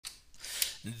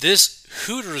This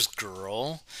Hooters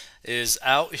girl is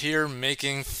out here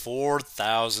making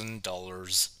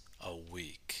 $4,000 a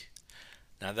week.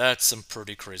 Now that's some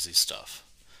pretty crazy stuff,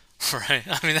 right?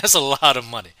 I mean, that's a lot of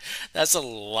money. That's a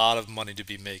lot of money to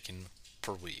be making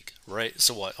per week, right?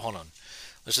 So what? Hold on.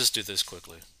 Let's just do this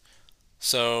quickly.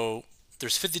 So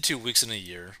there's 52 weeks in a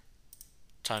year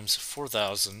times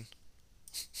 4,000.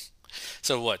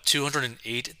 So what?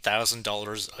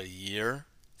 $208,000 a year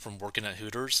from working at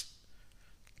Hooters?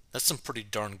 That's some pretty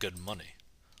darn good money.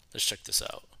 Let's check this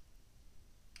out.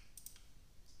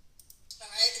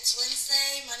 Alright, it's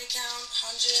Wednesday, money count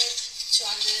 100, 200,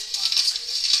 1,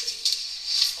 2,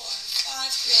 3, 4,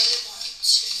 5, 300, 1, 2,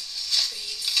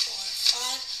 3, 4,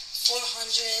 5,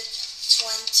 400,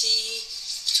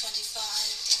 20, 25, 1,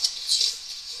 2,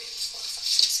 3, 4, 5,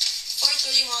 6,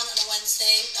 431 on a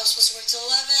Wednesday. I was supposed to work till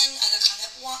 11. I got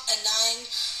caught at 9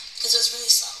 because it was really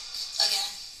slow.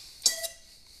 Again.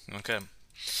 Okay.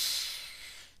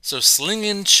 So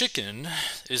Slingin' Chicken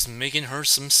is making her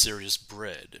some serious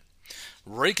bread.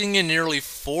 Raking in nearly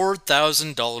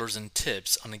 $4,000 in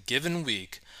tips on a given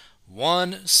week,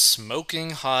 one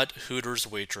smoking hot Hooters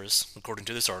waitress, according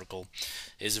to this article,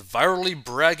 is virally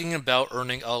bragging about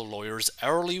earning a lawyer's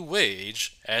hourly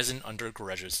wage as an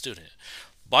undergraduate student.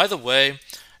 By the way,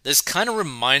 this kind of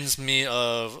reminds me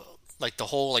of like the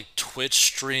whole like Twitch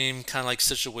stream kind of like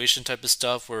situation type of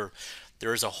stuff where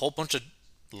there's a whole bunch of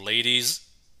ladies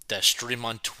that stream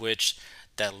on Twitch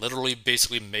that literally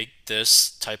basically make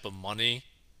this type of money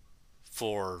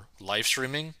for live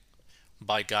streaming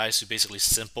by guys who basically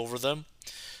simp over them,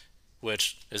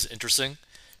 which is interesting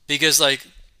because like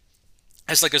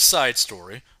as like a side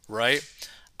story, right?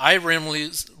 I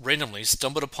randomly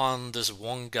stumbled upon this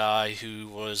one guy who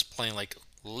was playing like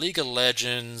League of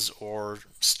Legends or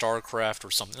StarCraft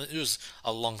or something. It was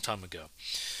a long time ago.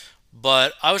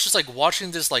 But I was just like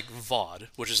watching this like VOD,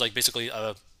 which is like basically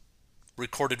a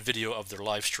recorded video of their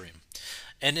live stream.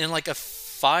 And in like a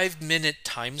 5 minute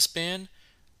time span,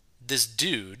 this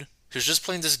dude who's just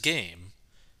playing this game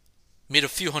made a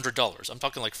few $100s. I'm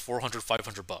talking like 400,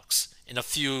 $500 in a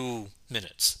few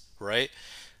minutes, right?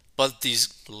 But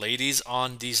these ladies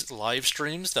on these live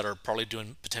streams that are probably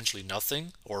doing potentially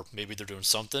nothing, or maybe they're doing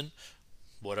something,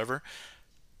 whatever,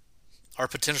 are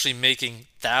potentially making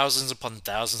thousands upon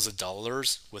thousands of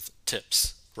dollars with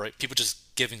tips, right? People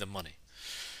just giving them money.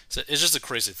 So it's just a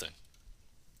crazy thing.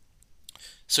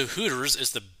 So Hooters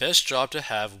is the best job to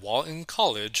have while in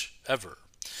college ever.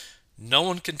 No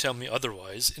one can tell me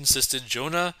otherwise, insisted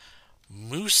Jonah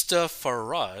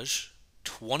Mustafaraj,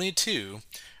 22,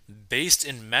 based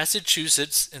in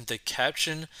Massachusetts, in the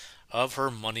caption of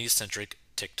her money centric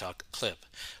TikTok clip.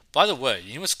 By the way,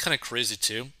 you know what's kind of crazy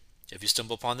too? If you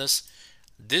stumble upon this,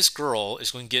 this girl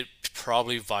is going to get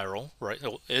probably viral, right?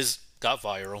 No, is got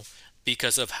viral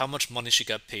because of how much money she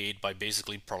got paid by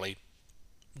basically probably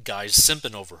guys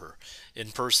simping over her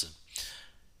in person.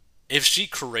 If she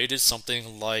created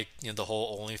something like the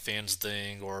whole OnlyFans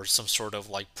thing or some sort of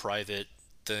like private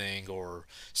thing or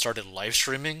started live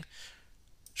streaming,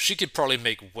 she could probably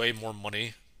make way more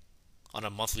money on a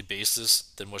monthly basis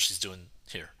than what she's doing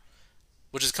here,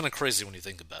 which is kind of crazy when you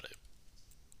think about it.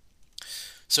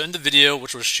 So, in the video,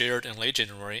 which was shared in late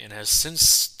January and has since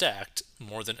stacked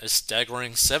more than a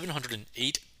staggering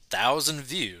 708,000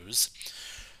 views,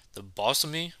 the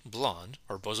Bosomy Blonde,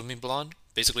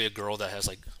 basically a girl that has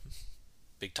like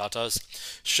big tatas,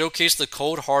 showcased the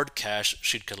cold hard cash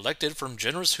she'd collected from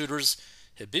generous Hooters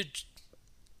habituates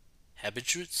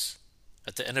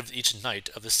at the end of each night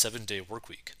of a 7 day work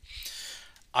week.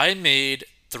 I made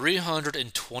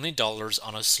 $320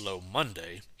 on a slow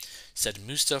Monday, said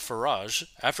Mustafa Faraj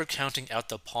after counting out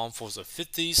the palmfuls of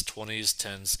 50s, 20s,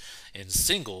 10s, and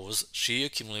singles she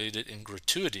accumulated in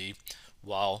gratuity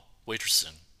while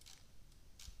waitressing.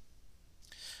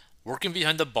 Working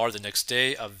behind the bar the next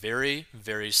day, a very,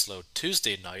 very slow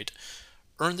Tuesday night,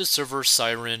 earned the server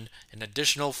Siren an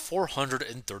additional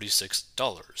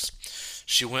 $436.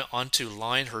 She went on to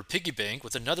line her piggy bank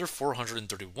with another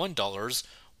 $431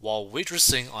 while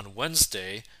waitressing on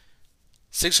Wednesday,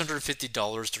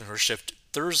 $650 during her shift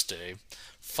Thursday,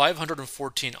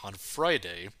 $514 on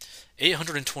Friday,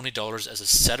 $820 as a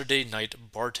Saturday night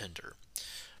bartender.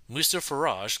 Mustafa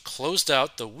Faraj closed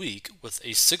out the week with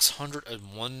a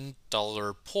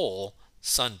 $601 pull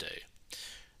Sunday.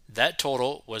 That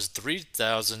total was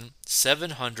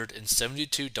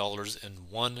 $3,772 in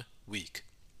 1 week.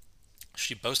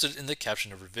 She boasted in the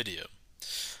caption of her video.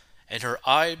 And her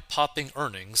eye popping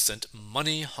earnings sent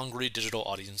money hungry digital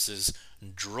audiences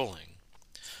drooling.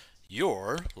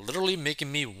 You're literally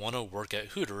making me want to work at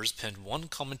Hooters, penned one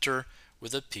commenter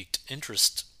with a piqued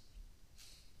interest.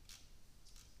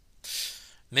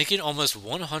 Making almost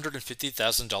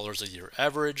 $150,000 a year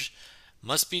average.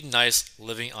 Must be nice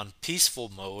living on peaceful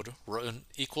mode, wrote an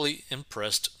equally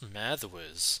impressed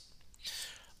Mathwiz.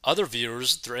 Other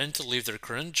viewers threatened to leave their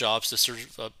current jobs to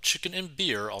serve up chicken and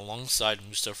beer alongside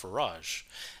Mustafa Raj.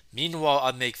 Meanwhile,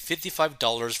 I make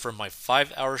 $55 for my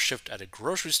 5-hour shift at a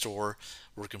grocery store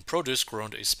working produce,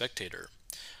 groaned a spectator.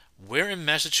 Where in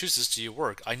Massachusetts do you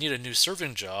work? I need a new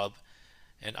serving job,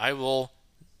 and I will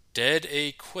dead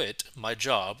a quit my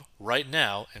job right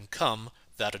now and come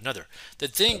that another. The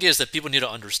thing is that people need to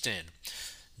understand.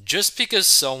 Just because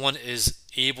someone is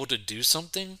able to do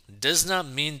something does not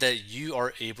mean that you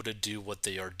are able to do what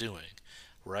they are doing,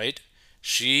 right?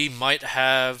 She might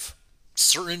have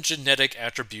certain genetic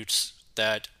attributes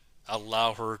that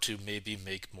allow her to maybe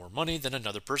make more money than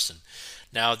another person.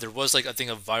 Now, there was like I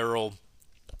think a viral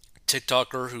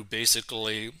TikToker who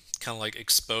basically kind of like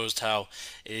exposed how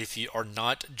if you are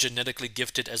not genetically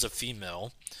gifted as a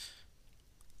female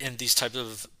in these types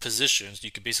of positions, you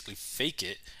can basically fake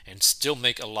it and still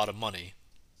make a lot of money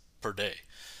per day.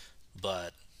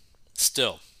 But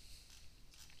still,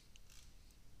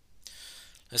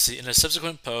 let's see. In a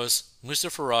subsequent post,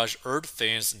 Mustafa Raj urged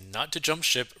fans not to jump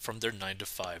ship from their 9 to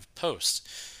 5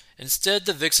 posts. Instead,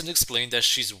 the vixen explained that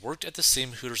she's worked at the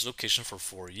same Hooters location for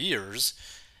 4 years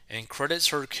and credits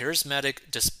her charismatic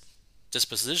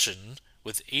disposition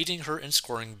with aiding her in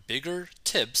scoring bigger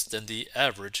tips than the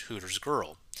average Hooters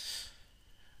girl.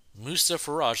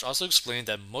 Mustafa Raj also explained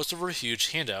that most of her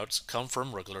huge handouts come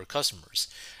from regular customers.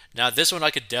 Now, this one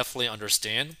I could definitely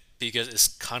understand because it's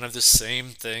kind of the same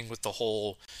thing with the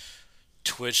whole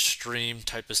Twitch stream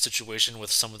type of situation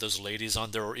with some of those ladies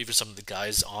on there, or even some of the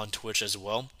guys on Twitch as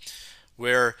well,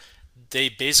 where they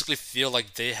basically feel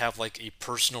like they have like a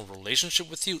personal relationship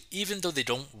with you, even though they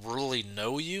don't really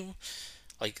know you.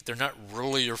 Like they're not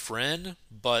really your friend,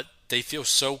 but they feel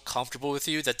so comfortable with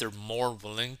you that they're more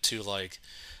willing to like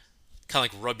kind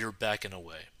of like rub your back in a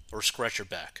way or scratch your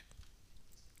back.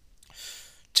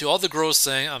 To all the girls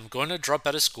saying, I'm going to drop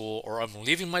out of school or I'm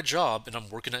leaving my job and I'm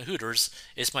working at Hooters,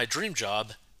 it's my dream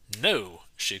job. No,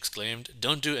 she exclaimed,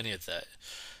 don't do any of that.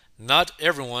 Not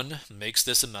everyone makes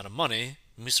this amount of money,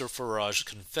 Mr. Faraj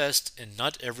confessed, and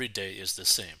not every day is the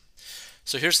same.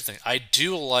 So here's the thing. I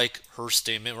do like her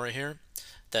statement right here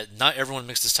that not everyone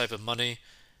makes this type of money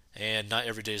and not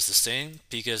every day is the same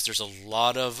because there's a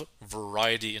lot of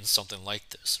variety in something like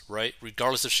this, right?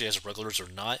 Regardless if she has regulars or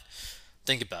not,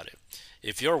 think about it.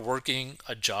 If you're working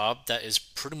a job that is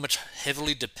pretty much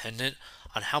heavily dependent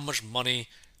on how much money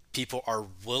people are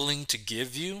willing to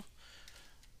give you,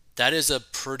 that is a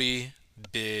pretty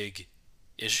big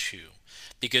issue.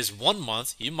 Because one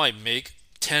month you might make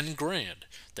 10 grand.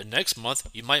 The next month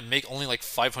you might make only like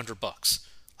 $500.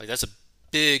 Like that's a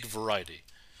big variety.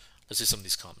 Let's see some of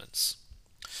these comments.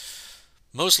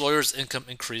 Most lawyers' income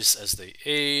increase as they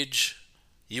age.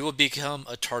 You will become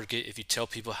a target if you tell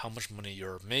people how much money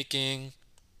you're making.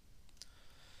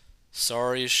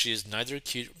 Sorry, she is neither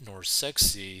cute nor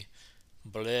sexy.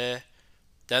 Bleh.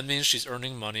 That means she's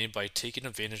earning money by taking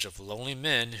advantage of lonely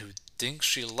men who think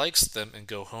she likes them and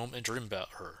go home and dream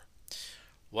about her.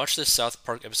 Watch the South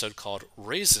Park episode called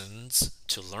Raisins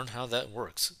to learn how that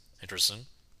works. Interesting.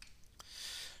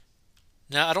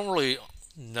 Now, I don't really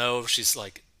know if she's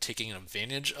like taking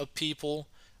advantage of people,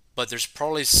 but there's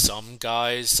probably some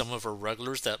guys, some of her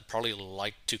regulars that probably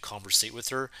like to conversate with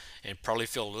her and probably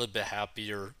feel a little bit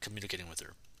happier communicating with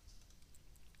her.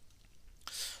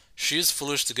 She is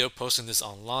foolish to go posting this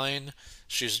online.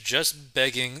 She is just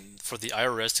begging for the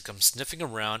IRS to come sniffing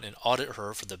around and audit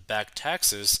her for the back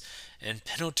taxes and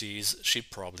penalties she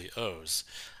probably owes.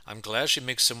 I'm glad she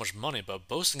makes so much money, but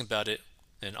boasting about it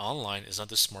and online is not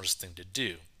the smartest thing to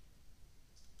do.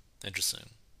 Interesting.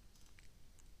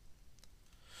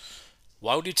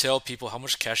 Why would you tell people how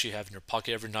much cash you have in your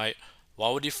pocket every night?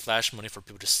 Why would you flash money for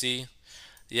people to see?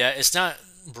 Yeah, it's not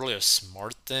really a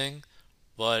smart thing,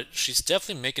 but she's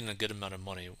definitely making a good amount of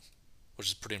money, which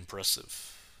is pretty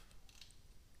impressive.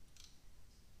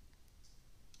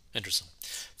 Interesting.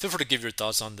 Feel free to give your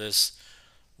thoughts on this.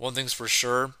 One thing's for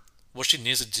sure, what she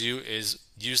needs to do is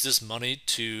use this money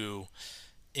to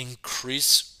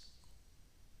increase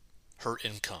her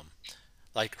income,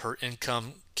 like her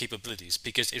income capabilities.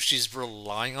 Because if she's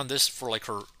relying on this for like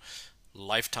her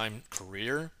lifetime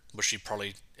career, which she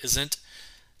probably isn't,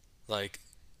 like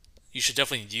you should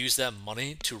definitely use that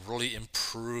money to really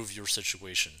improve your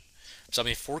situation. So I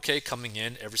mean, 4K coming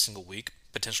in every single week,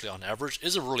 potentially on average,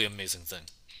 is a really amazing thing.